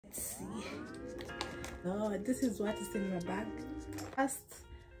Let's see. Oh, this is what is in my bag. First,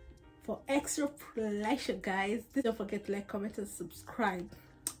 for extra pleasure, guys, don't forget to like, comment, and subscribe.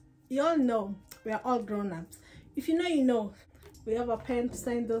 You all know we are all grown-ups. If you know, you know. We have a pen to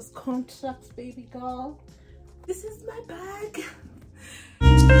sign those contracts, baby girl. This is my bag.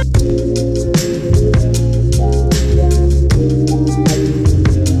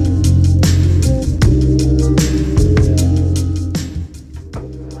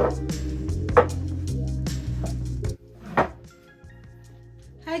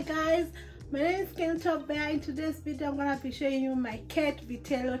 Hi guys, my name is Kemunto Bear. In today's video, I'm gonna be showing you my Ktribe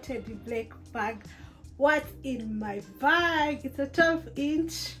Vitello Teddy Blake bag. What's in my bag? It's a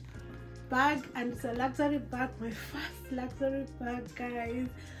 12-inch bag and it's a luxury bag. My first luxury bag, guys.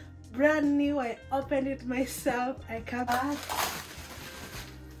 Brand new. I opened it myself. I come back.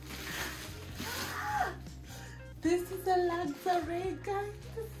 This is a luxury, guys.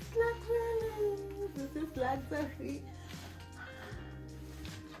 This is luxury. This is luxury.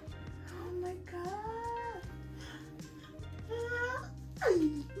 Oh my god.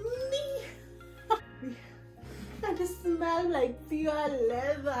 And it smells like pure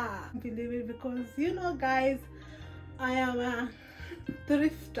leather. Believe it, because you know, guys, I am a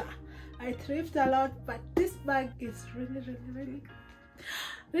thrifter. I thrift a lot, but this bag is really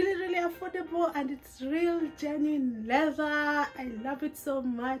affordable and it's real genuine leather. I love it so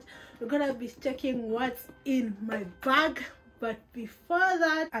much. We're gonna be checking what's in my bag, but before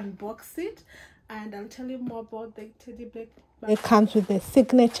that, unbox it and I'll tell you more about the Teddy Blake bag. It comes with the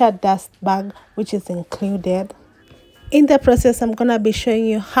signature dust bag, which is included. In the process, I'm gonna be showing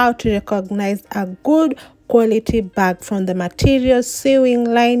you how to recognize a good quality bag from the materials, sewing,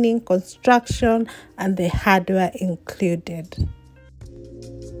 lining, construction, and the hardware included.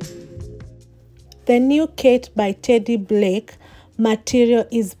 The new kit by Teddy Blake material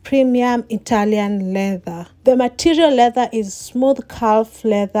is premium Italian leather. The material leather is smooth calf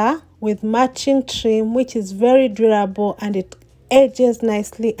leather with matching trim, which is very durable and it ages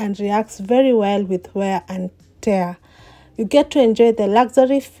nicely and reacts very well with wear and tear. You get to enjoy the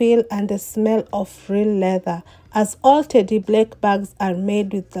luxury feel and the smell of real leather, as all Teddy Blake bags are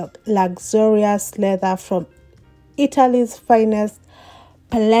made with the luxurious leather from Italy's finest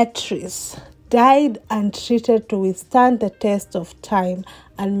pelleteries, dyed and treated to withstand the test of time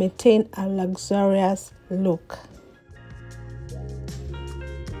and maintain a luxurious look.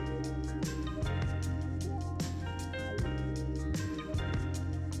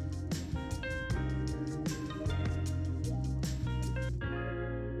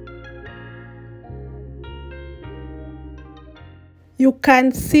 You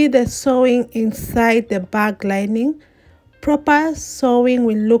can see the sewing inside the bag lining. Proper sewing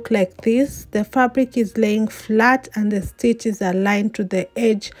will look like this. The fabric is laying flat and the stitch is aligned to the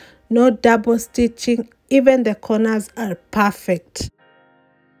edge. No double stitching. Even the corners are perfect.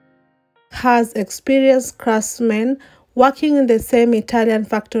 Has experienced craftsmen working in the same Italian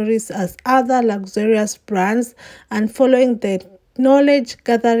factories as other luxurious brands and following the knowledge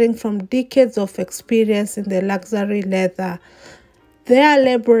gathering from decades of experience in the luxury leather. Their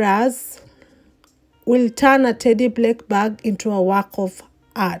laborers will turn a Teddy Blake bag into a work of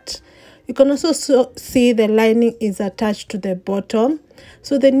art. You can also see the lining is attached to the bottom.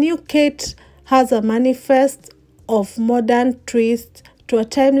 So the new kit has a manifest of modern twist to a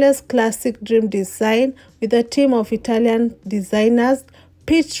timeless classic dream design with a team of Italian designers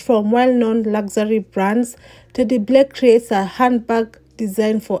pitched from well-known luxury brands. Teddy Blake creates a handbag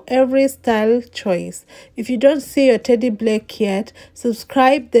design for every style choice. If you don't see your Teddy Blake yet,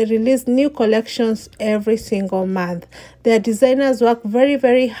 subscribe. They release new collections every single month. Their designers work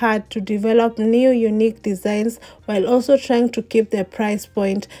very hard to develop new unique designs while also trying to keep their price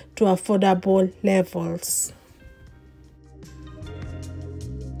point to affordable levels.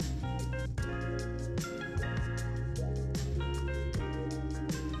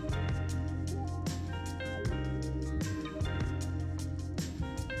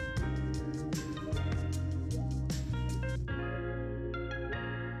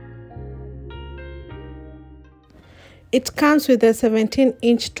 It comes with a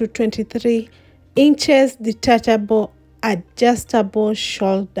 17-inch to 23 inches detachable adjustable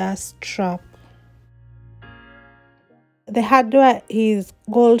shoulder strap. The hardware is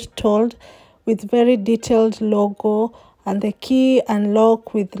gold-tooled with very detailed logo and the key and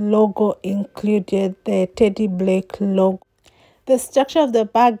lock with logo included, the Teddy Blake logo. The structure of the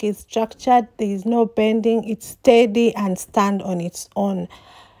bag is structured, there is no bending, it's steady and stand on its own.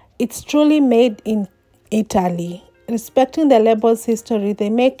 It's truly made in Italy. Respecting the label's history, they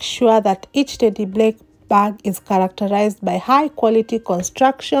make sure that each Teddy Blake bag is characterized by high quality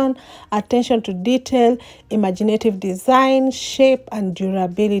construction, attention to detail, imaginative design, shape, and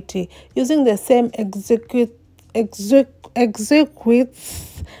durability, using the same exquisite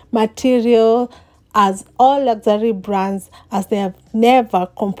material as all luxury brands, as they have never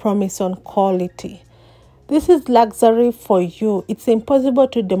compromised on quality. This is luxury for you. It's impossible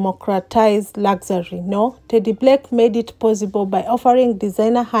to democratize luxury, no? Teddy Blake made it possible by offering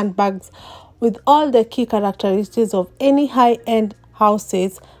designer handbags with all the key characteristics of any high-end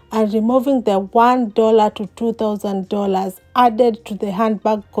houses and removing the $1 to $2,000 added to the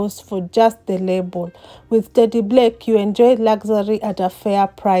handbag cost for just the label. With Teddy Blake, you enjoy luxury at a fair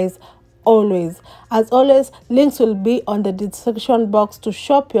price. Always. As always, links will be on the description box to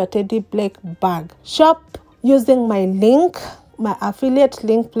shop your Teddy Blake bag. Shop using my link, my affiliate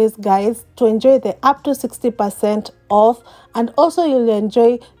link, please guys, to enjoy the up to 60% off, and also you'll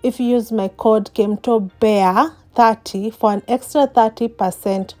enjoy if you use my code Kemunto Bear 30 for an extra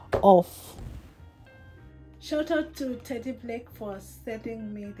 30% off. Shout out to Teddy Blake for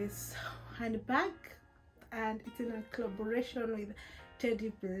sending me this handbag, and it's in a collaboration with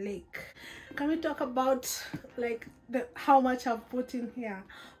Teddy Blake. Can we talk about like how much I've put in here?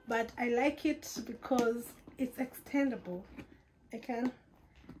 But I like it because it's extendable. I can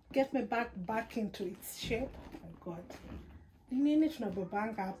get my bag back into its shape. Oh my god.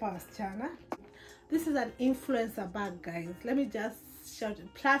 This is an influencer bag, guys. Let me just shout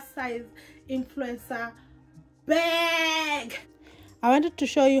it. Plus size influencer bag. I wanted to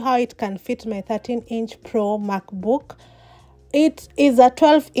show you how it can fit my 13-inch Pro MacBook. It is a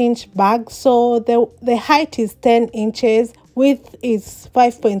 12-inch bag, so the height is 10 inches, width is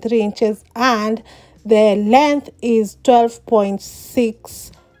 5.3 inches, and the length is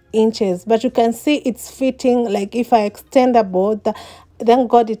 12.6 inches. But you can see it's fitting, like if I extendable,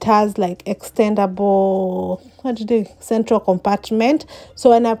 thank God it has like extendable, central compartment. So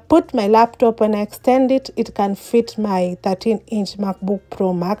when I put my laptop, when I extend it, it can fit my 13-inch MacBook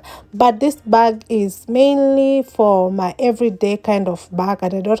Pro Mac. But this bag is mainly for my everyday kind of bag,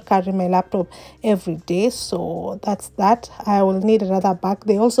 and I don't carry my laptop every day. So that's that. I will need another bag.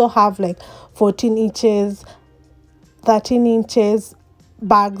 They also have like 14 inches, 13 inches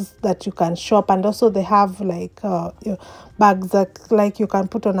bags that you can shop, and also they have like bags that like you can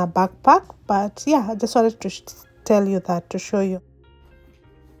put on a backpack. But yeah, I just wanted to tell you that, to show you.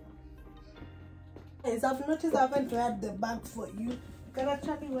 Guys, I've noticed I haven't wear the bag for you. You can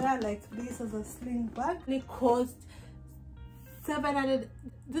actually wear like this as a sling bag. It costs 700.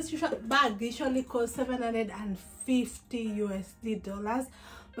 This bag usually costs 750 USD dollars,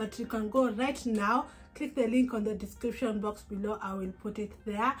 but you can go right now, click the link on the description box below. I will put it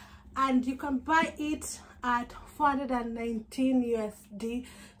there, and you can buy it at 419 USD.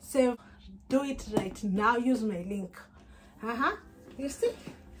 So do it right now, use my link. You see,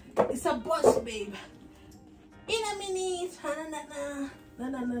 it's a boss, babe. In a minute.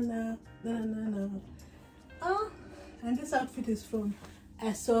 Oh, and this outfit is from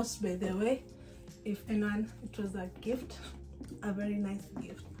a source, by the way. If anyone, it was a gift, a very nice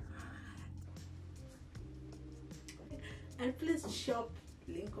gift. And please shop,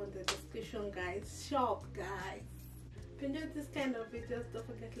 link on the description, guys. Shop, guys. If you enjoyed this kind of videos, don't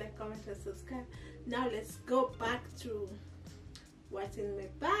forget to like, comment, and subscribe. Now let's go back to what's in my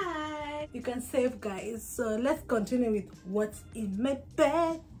bag. You can save, guys. So let's continue with what's in my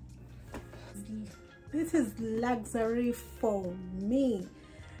bag. This is luxury for me.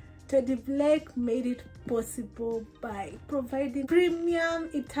 Teddy Blake made it possible by providing premium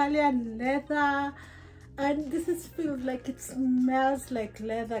Italian leather, and this feels like it smells like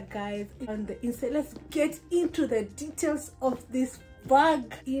leather, guys. On the inside, let's get into the details of this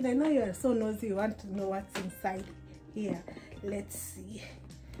bag. I know you are so nosy, you want to know what's inside here. Let's see.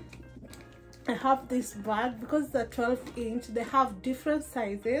 I have this bag because it's a 12-inch. They have different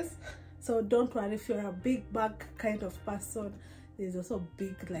sizes, so don't worry if you're a big bag kind of person. There's also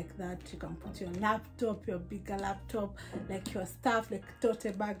big like that. You can put your laptop, your bigger laptop, like your stuff, like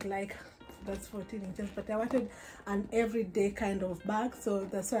tote bag, like that's 14 inches. But I wanted an everyday kind of bag, so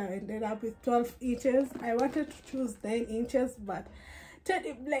that's why I ended up with 12 inches. I wanted to choose 9 inches, but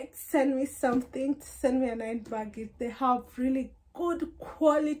Teddy Blake sent me something, to send me a 9 bag. They have really good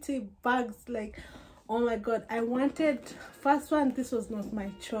quality bags, like, oh my god. I wanted first one, this was not my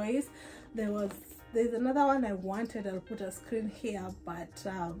choice. There's another one I wanted. I'll put a screen here, but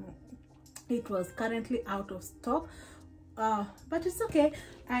it was currently out of stock, but it's okay.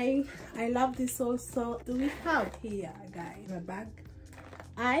 I love this also. Do we have here, guys, my bag?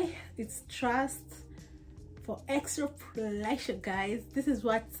 It's trust for extra pleasure, guys. This is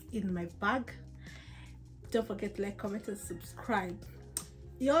what's in my bag. don't forget to like, comment, and subscribe.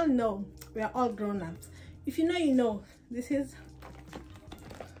 You all know we are all grown-ups. If you know, you know. This is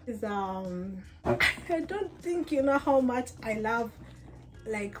I don't think you know how much I love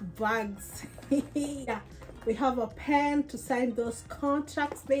like bags. Yeah, we have a pen to sign those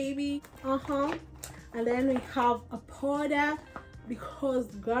contracts, baby. And then we have a powder, because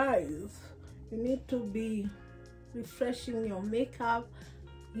guys, you need to be refreshing your makeup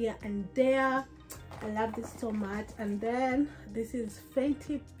here and there. I love this so much. And then this is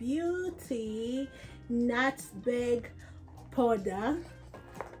Fenty Beauty Nutmeg powder,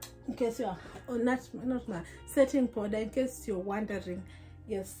 in case you're not my setting powder, in case you're wondering.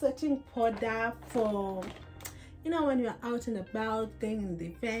 Yes, setting powder for, you know, when you're out and about, going in the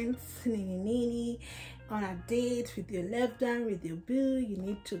events, on a date with your loved one, with your boo, you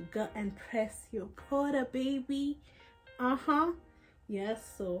need to go and press your powder, baby.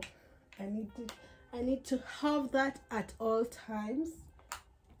 Yes, so I need to have that at all times.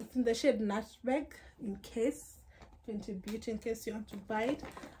 It's in the shade Nutmeg, in case Fenty Beauty, in case you want to buy it.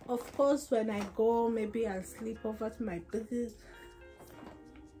 Of course, when I go, maybe I'll sleep over to my boo.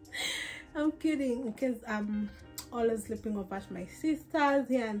 I'm kidding, in case I'm always sleeping over at my sisters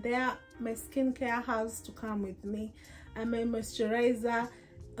here and there. My skincare has to come with me, and my moisturizer.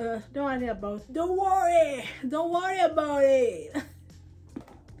 Don't worry about it.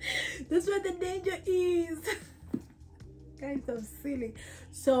 That's where the danger is. Guys, I'm silly.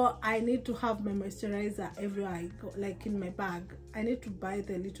 So I need to have my moisturizer everywhere I go, like in my bag. I need to buy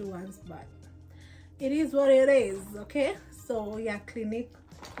the little ones, but it is what it is. Okay, so yeah, Clinique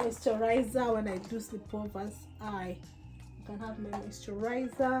moisturizer. When I do sleepovers, I can have my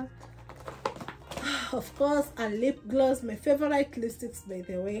moisturizer. Of course, a lip gloss. My favorite lipsticks, by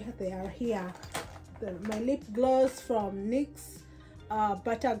the way, they are here. My lip gloss from NYX,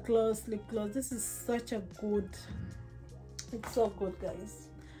 butter gloss lip gloss. This is such a good, it's so good, guys.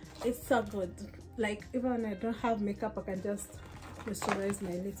 It's so good. Like, even when I don't have makeup, I can just moisturize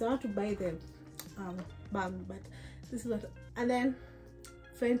my lips. I want to buy the balm, but this is what. And then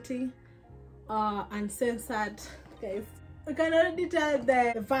Fenty uncensored, guys. I can already tell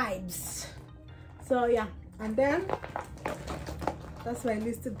the vibes. So yeah, and then that's my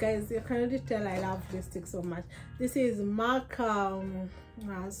lipstick, guys. You can already tell I love lipstick so much. This is MAC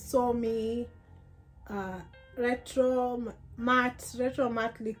Somi retro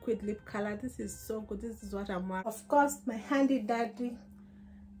matte liquid lip color. This is so good. This is what I'm wearing. Of course, my handy daddy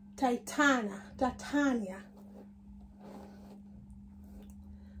Titania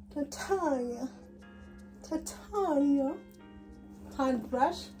hand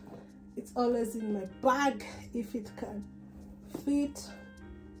brush. It's always in my bag if it can fit.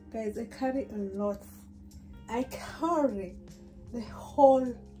 Guys, I carry a lot. I carry the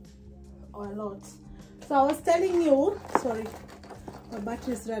whole a lot. So I was telling you, sorry, my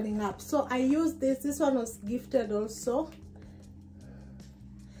battery is running up. So I used this one was gifted also,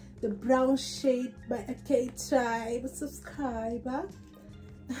 the brown shade by a Ktribe subscriber.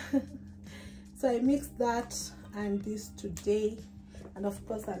 So I mixed that and this today, and of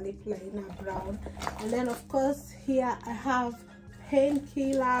course a lip liner brown. And then of course here I have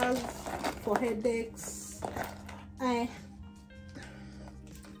painkillers for headaches.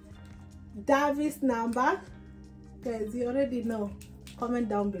 Davis number, guys, you already know. Comment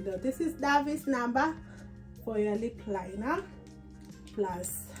down below. This is Davis number for your lip liner,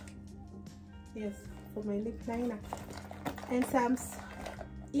 plus yes, for my lip liner. And some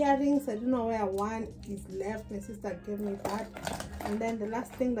earrings. I don't know where one is left. My sister gave me that. And then the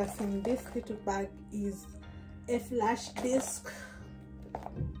last thing that's in this little bag is a flash disc.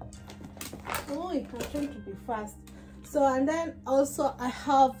 Oh, I'm trying to be fast. So, and then also I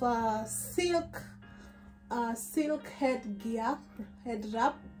have a silk headgear, head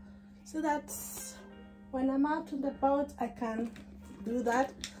wrap, so that when I'm out and about I can do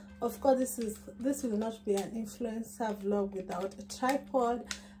that. Of course, this will not be an influencer vlog without a tripod.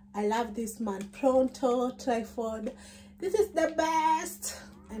 I love this Pronto tripod. This is the best.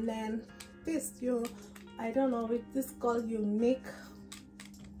 And then this, I don't know, this called unique.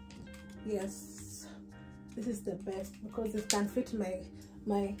 Yes, this is the best because it can fit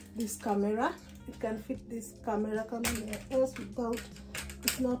this camera. It can fit this camera else without,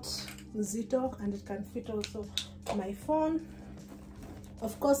 it's not Zito, and it can fit also my phone.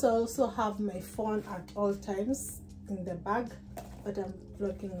 Of course, I also have my phone at all times in the bag, but I'm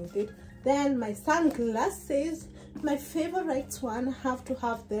vlogging with it. Then my sunglasses, my favorite one. I have to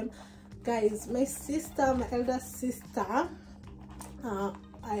have them, guys. My sister, my elder sister,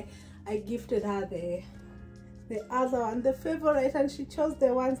 I gifted her the the other one, the favorite, and she chose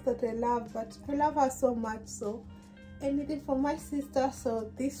the ones that I love, but I love her so much, so I need it for my sister.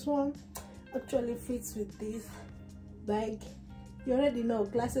 So this one actually fits with this bag. You already know,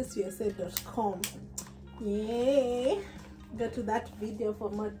 glassesusa.com. Yeah, go to that video for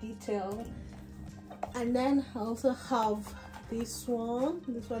more detail. And then I also have this one.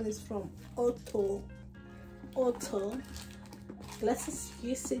 This one is from Otto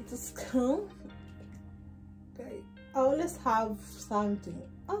glassesusa.com. Okay, I always have something.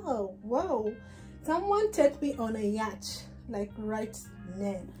 Oh wow, someone take me on a yacht, like right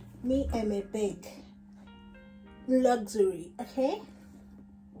now. Me and a big luxury, okay?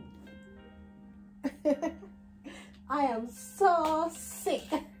 I am so sick.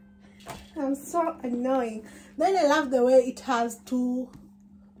 I'm so annoying. Then I love the way it has two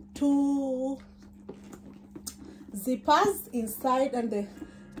zippers inside, and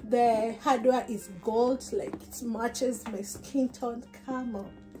the hardware is gold, like it matches my skin tone. Come on,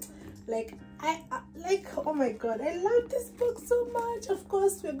 like I like, oh my god, I love this book so much. Of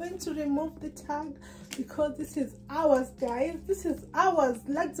course we're going to remove the tag because this is ours, guys. This is ours,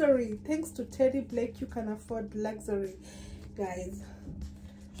 luxury. Thanks to Teddy Blake, you can afford luxury, guys.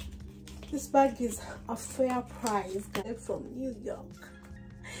 This bag is a fair price, guys, from New York.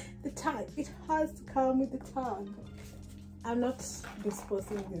 The tag, it has to come with the tag. I'm not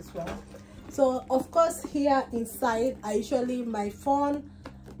disposing this one. So of course here inside, my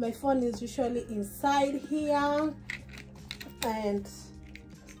phone is usually inside here, and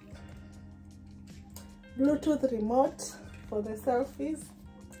Bluetooth remote for the selfies,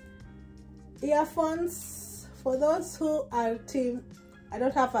 earphones for those who are team. I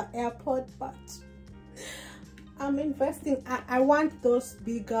don't have an AirPod, but I'm investing. I want those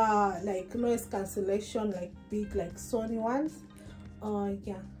bigger, like noise cancellation, like big, like Sony ones.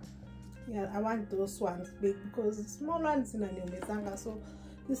 Yeah, I want those ones big, because the small ones in a new Mezanga. So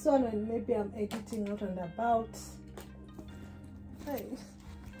this one, and maybe I'm editing out and about. Right.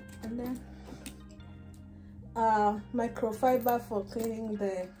 And then microfiber for cleaning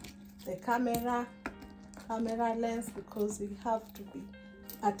the camera lens, because we have to be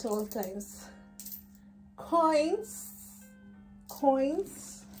at all times. Coins,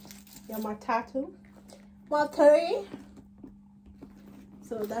 your matatu, battery.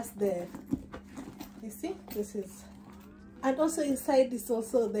 So that's the, you see, this is, and also inside is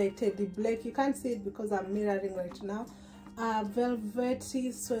also the Teddy Blake. You can't see it because I'm mirroring right now.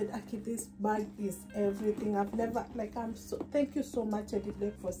 Velvety suede. Okay, this bag is everything. I've never, like, I'm so, thank you so much, Teddy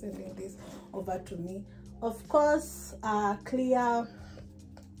Blake, for sending this over to me. Of course, clear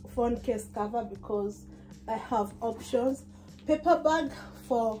phone case cover, because I have options. Paper bag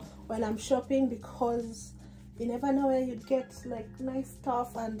for when I'm shopping, because you never know where you'd get like nice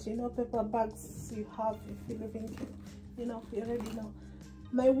stuff, and you know, paper bags you have if you live in, you know, you already know.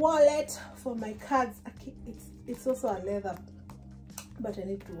 My wallet for my cards. Okay, it's also a leather, but I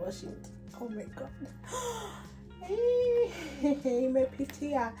need to wash it. Oh my god. Hey, my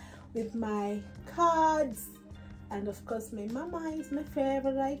PTR with my cards, and of course my mama is my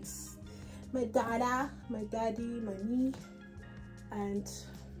favorite, my dada, my daddy, my me, and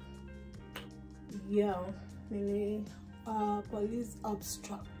yeah, maybe police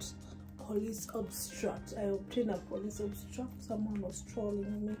obstruct. I obtained a police obstruct. Someone was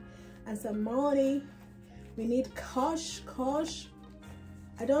trolling me, and some money. We need cash.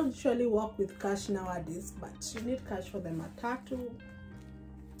 I don't usually work with cash nowadays, but you need cash for the matatu,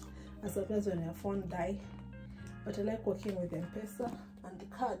 and sometimes when your phone die. But I like working with M-Pesa and the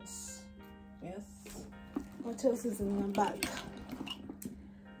cards. Yes. What else is in my bag?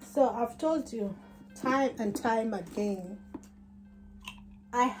 So I've told you time and time again,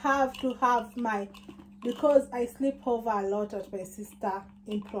 I have to have my, because I sleep over a lot at my sister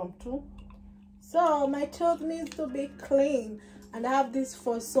impromptu, so my tooth needs to be clean, and I have this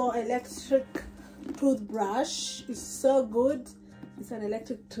Foso electric toothbrush. It's so good. It's an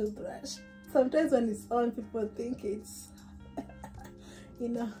electric toothbrush. Sometimes when it's on, people think it's you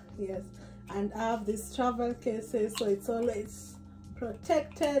know, yes. And I have these travel cases, so it's always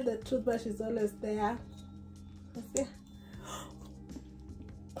protected. The toothbrush is always there. Okay.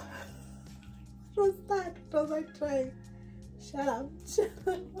 What was that? What was I trying? Shut up.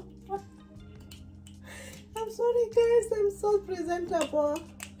 I'm sorry, guys. I'm so presentable.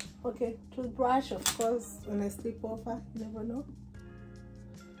 Okay, toothbrush, of course, when I sleep over. You never know.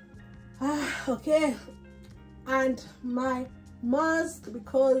 Okay. And my mask,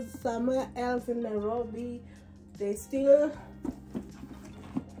 because somewhere else in Nairobi, they still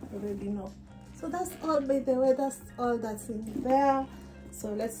already know. So that's all, by the way. That's all that's in there.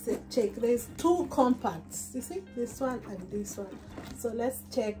 So let's check. There's two compacts. You see, this one and this one. So let's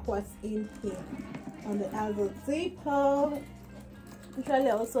check what's in here. On the other zipper, usually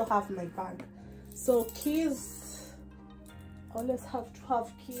I also have my bag. So keys, always have to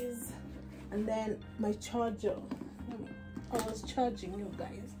have keys, and then my charger. I was charging, you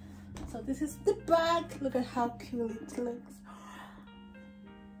guys. So this is the bag. Look at how cool it looks.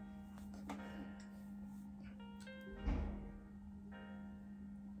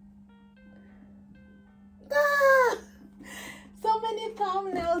 So many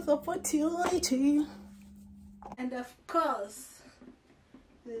thumbnails opportunity. And of course,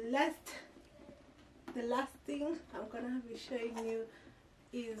 the last thing I'm gonna be showing you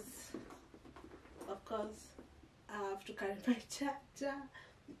is, of course, I have to carry my charger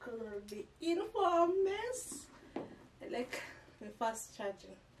because I'll be in for a mess. I like my fast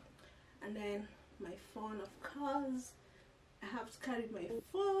charging, and then my phone, of course. I have to carry my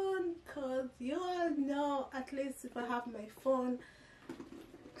phone because you all know, at least if I have my phone,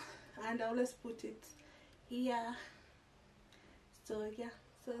 and I always put it here. So yeah,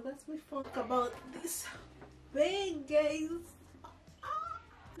 so that's my phone. Talk about this bag, guys.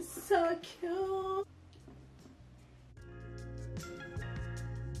 So cute.